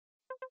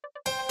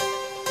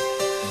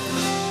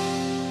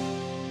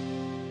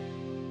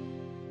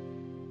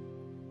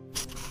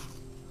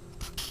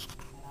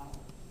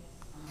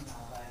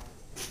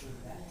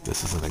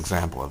This is an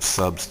example of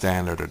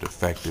substandard or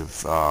defective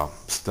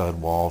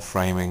stud wall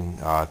framing.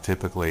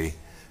 Typically,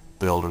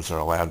 builders are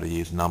allowed to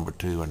use number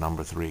 2 or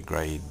number 3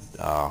 grade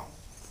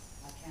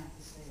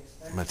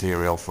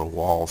material for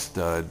wall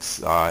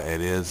studs.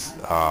 It is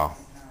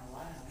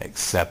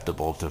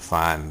acceptable to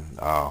find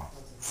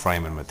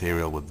framing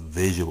material with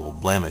visual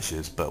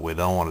blemishes, but we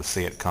don't want to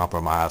see it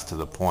compromised to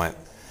the point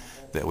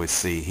that we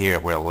see here,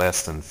 where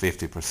less than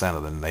 50%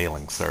 of the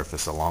nailing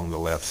surface along the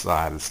left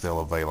side is still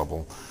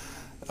available.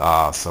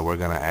 So we're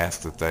going to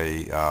ask that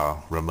they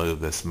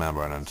remove this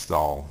member and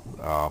install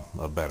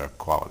a better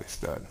quality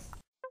stud.